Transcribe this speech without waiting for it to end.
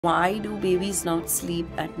Why do babies not sleep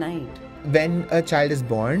at night? When a child is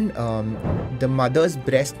born, the mother's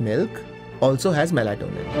breast milk also has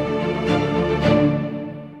melatonin.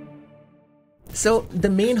 So the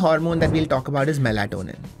main hormone that we'll talk about is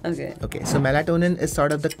melatonin. Okay. So melatonin is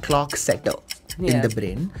sort of the clock setter in the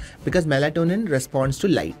brain because melatonin responds to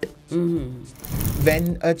light.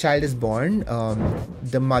 When a child is born,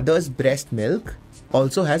 the mother's breast milk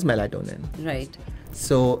also has melatonin. Right.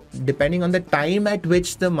 So depending on the time at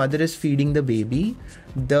which the mother is feeding the baby,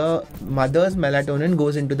 the mother's melatonin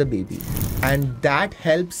goes into the baby, and that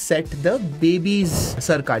helps set the baby's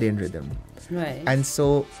circadian rhythm. Right. And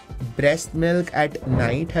so breast milk at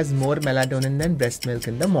night has more melatonin than breast milk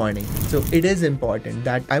in the morning. So it is important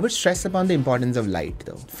that I would stress upon the importance of light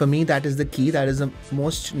though. For me, that is the key. That is the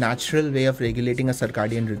most natural way of regulating a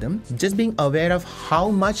circadian rhythm. Just being aware of how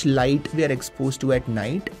much light we are exposed to at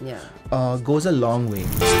night goes a long way.